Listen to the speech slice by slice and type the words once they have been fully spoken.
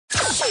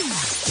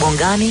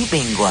Bongani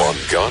Bingwa.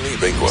 Bongani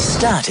Bingwa.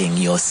 Starting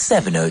your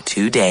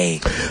 7:02 day.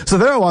 So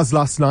there I was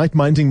last night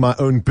minding my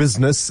own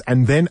business,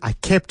 and then I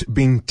kept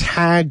being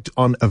tagged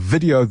on a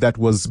video that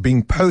was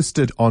being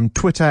posted on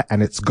Twitter,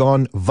 and it's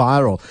gone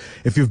viral.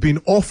 If you've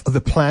been off the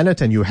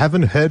planet and you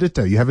haven't heard it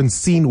or you haven't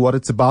seen what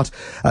it's about,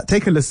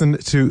 take a listen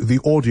to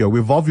the audio.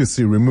 We've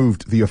obviously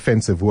removed the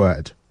offensive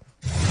word.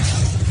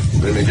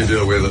 Let me give you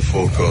a weather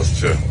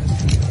forecast here.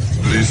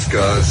 Blue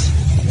skies,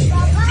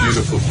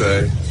 beautiful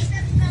day,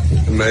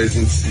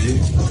 amazing sea,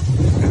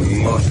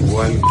 and not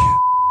one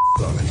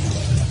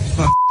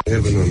sign.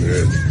 Heaven on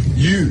earth.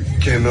 You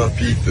cannot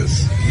beat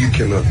this. You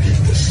cannot beat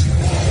this.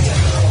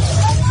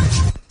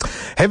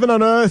 Heaven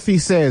on earth, he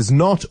says,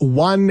 not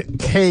one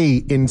K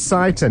in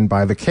sight. And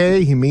by the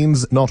K, he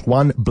means not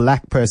one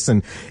black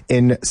person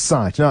in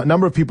sight. Now, a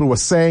number of people were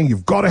saying,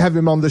 you've got to have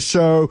him on the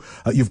show.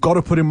 You've got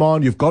to put him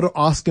on. You've got to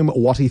ask him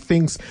what he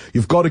thinks.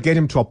 You've got to get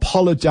him to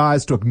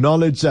apologize, to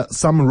acknowledge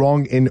some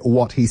wrong in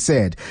what he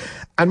said.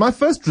 And my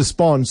first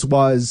response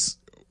was,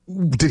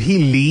 did he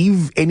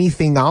leave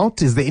anything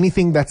out? Is there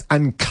anything that's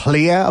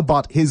unclear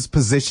about his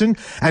position?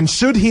 And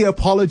should he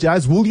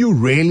apologize, will you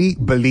really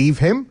believe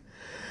him?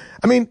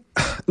 I mean,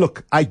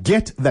 look, I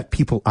get that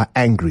people are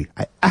angry.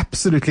 I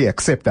absolutely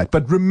accept that.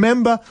 But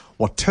remember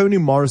what Toni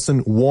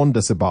Morrison warned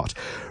us about.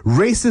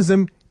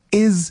 Racism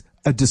is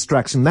a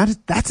distraction.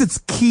 That's its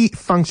key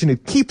function.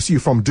 It keeps you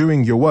from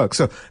doing your work.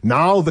 So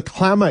now the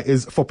clamor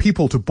is for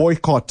people to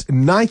boycott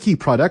Nike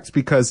products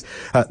because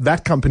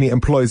that company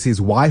employs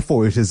his wife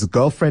or his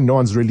girlfriend. No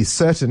one's really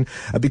certain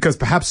because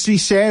perhaps she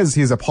shares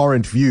his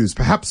abhorrent views.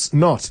 Perhaps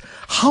not.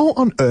 How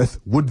on earth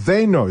would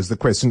they know is the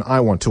question I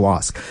want to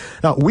ask.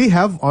 Now, we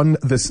have on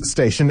this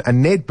station a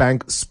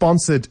Nedbank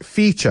sponsored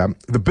feature,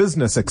 the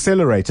Business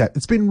Accelerator.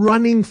 It's been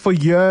running for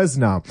years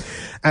now.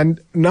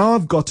 And now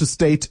I've got to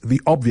state the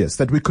obvious,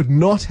 that we could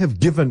not have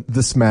given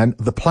this man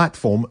the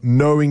platform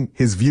knowing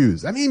his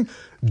views. I mean,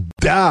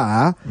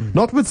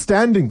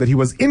 notwithstanding that he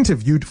was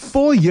interviewed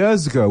 4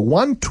 years ago.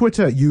 One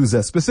Twitter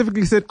user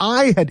specifically said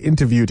I had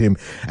interviewed him,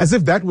 as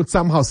if that would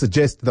somehow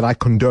suggest that I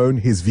condone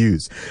his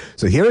views.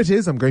 So here it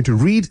is. I'm going to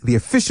read the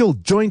official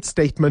joint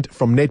statement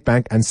from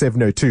Nedbank and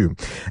 702.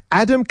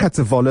 Adam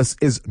Katsevolis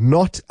is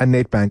not a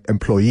Nedbank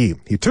employee.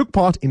 He took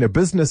part in a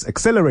Business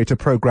Accelerator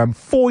program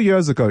 4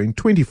 years ago in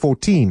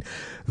 2014.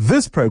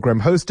 This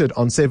program, hosted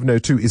on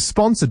 702, is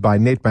sponsored by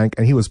Nedbank,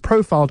 and he was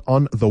profiled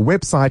on the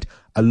website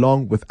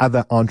along with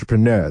other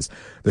entrepreneurs.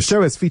 The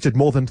show has featured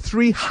more than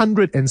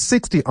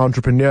 360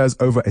 entrepreneurs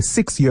over a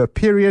 6-year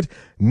period.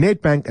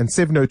 Nedbank and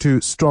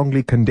 702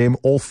 strongly condemn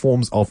all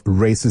forms of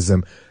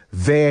racism.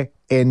 There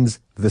ends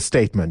the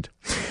statement.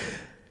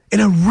 In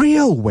a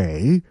real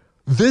way,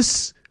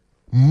 this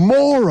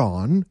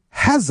moron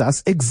has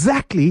us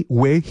exactly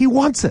where he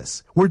wants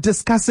us. We're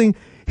discussing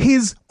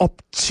his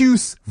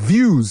obtuse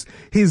views,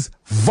 his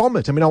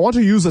vomit. I mean, I want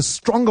to use a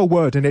stronger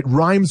word and it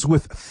rhymes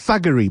with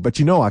thuggery, but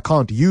you know I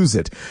can't use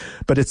it.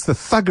 But it's the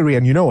thuggery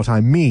and you know what I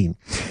mean.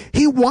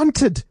 He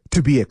wanted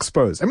to be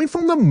exposed. I mean,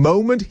 from the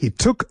moment he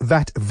took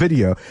that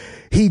video,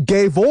 he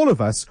gave all of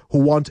us who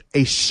want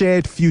a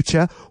shared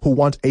future, who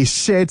want a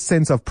shared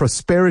sense of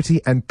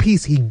prosperity and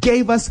peace, he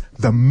gave us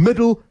the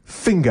middle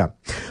finger.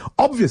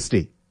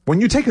 Obviously, when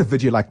you take a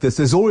video like this,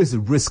 there's always a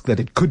risk that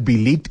it could be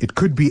leaked, it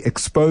could be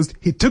exposed.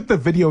 He took the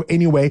video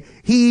anyway.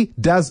 He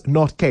does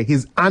not care.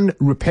 He's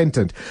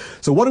unrepentant.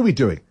 So what are we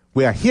doing?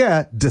 We are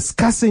here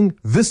discussing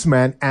this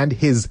man and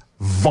his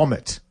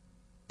vomit.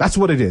 That's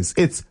what it is.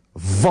 It's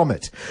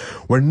vomit.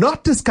 We're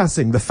not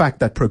discussing the fact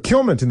that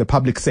procurement in the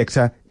public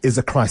sector is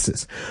a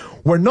crisis.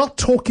 We're not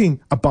talking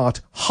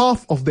about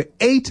half of the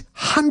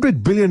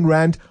 800 billion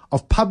rand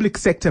of public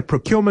sector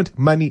procurement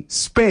money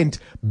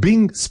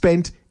being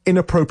spent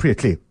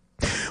inappropriately.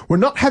 We're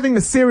not having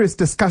a serious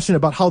discussion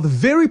about how the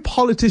very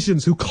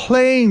politicians who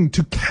claim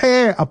to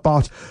care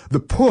about the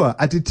poor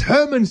are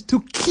determined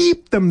to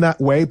keep them that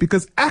way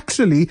because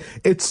actually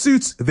it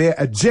suits their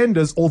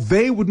agendas, or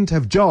they wouldn't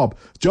have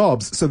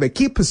jobs. So they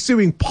keep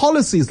pursuing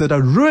policies that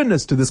are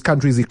ruinous to this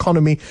country's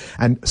economy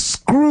and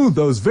screw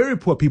those very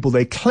poor people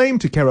they claim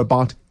to care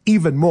about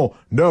even more.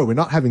 No, we're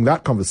not having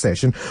that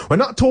conversation. We're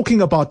not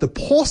talking about the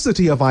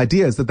paucity of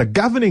ideas that the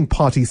governing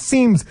party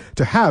seems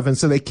to have, and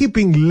so they keep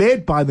being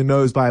led by the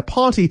nose by a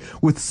party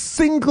with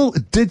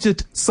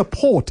single-digit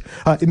support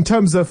in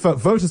terms of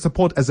voter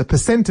support as a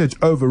percentage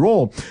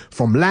overall,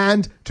 from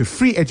land to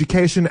free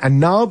education, and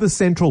now the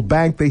central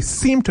bank. They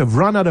seem to have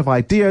run out of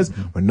ideas.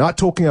 We're not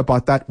talking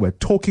about that. We're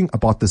talking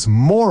about this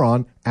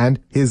moron and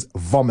his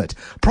vomit.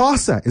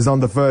 PRASA is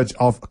on the verge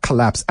of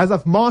collapse. As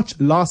of March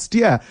last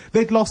year,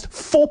 they'd lost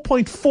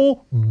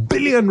 4.4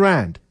 billion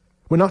rand.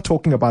 We're not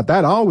talking about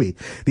that, are we?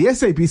 The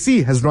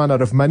SABC has run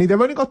out of money. They've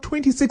only got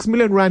 26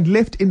 million rand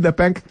left in the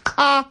bank.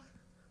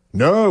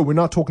 No, we're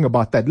not talking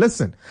about that.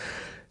 Listen,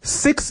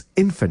 6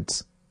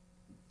 infants,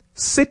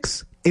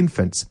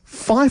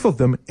 5 of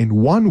them in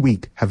 1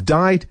 week have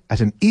died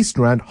at an East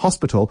Rand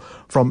hospital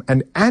from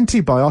an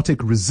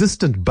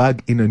antibiotic-resistant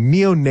bug in a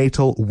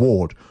neonatal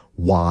ward.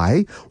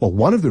 Why? Well,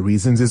 one of the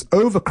reasons is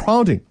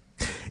overcrowding.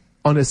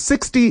 On a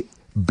 60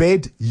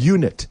 bed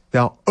unit.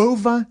 There are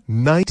over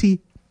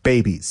 90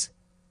 babies.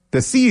 The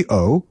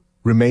CEO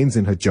remains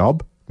in her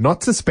job,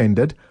 not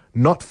suspended,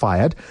 not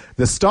fired.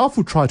 The staff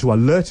who tried to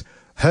alert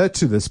her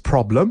to this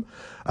problem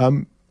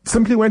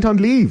simply went on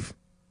leave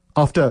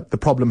after the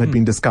problem had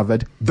been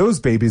discovered. Those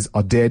babies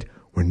are dead.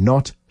 We're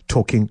not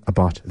talking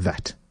about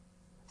that.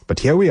 But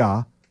here we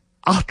are,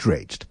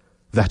 outraged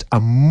that a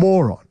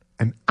moron,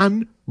 an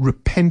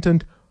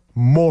unrepentant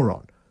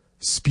moron,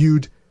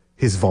 spewed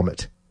his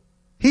vomit.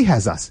 He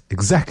has us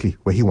exactly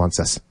where he wants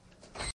us.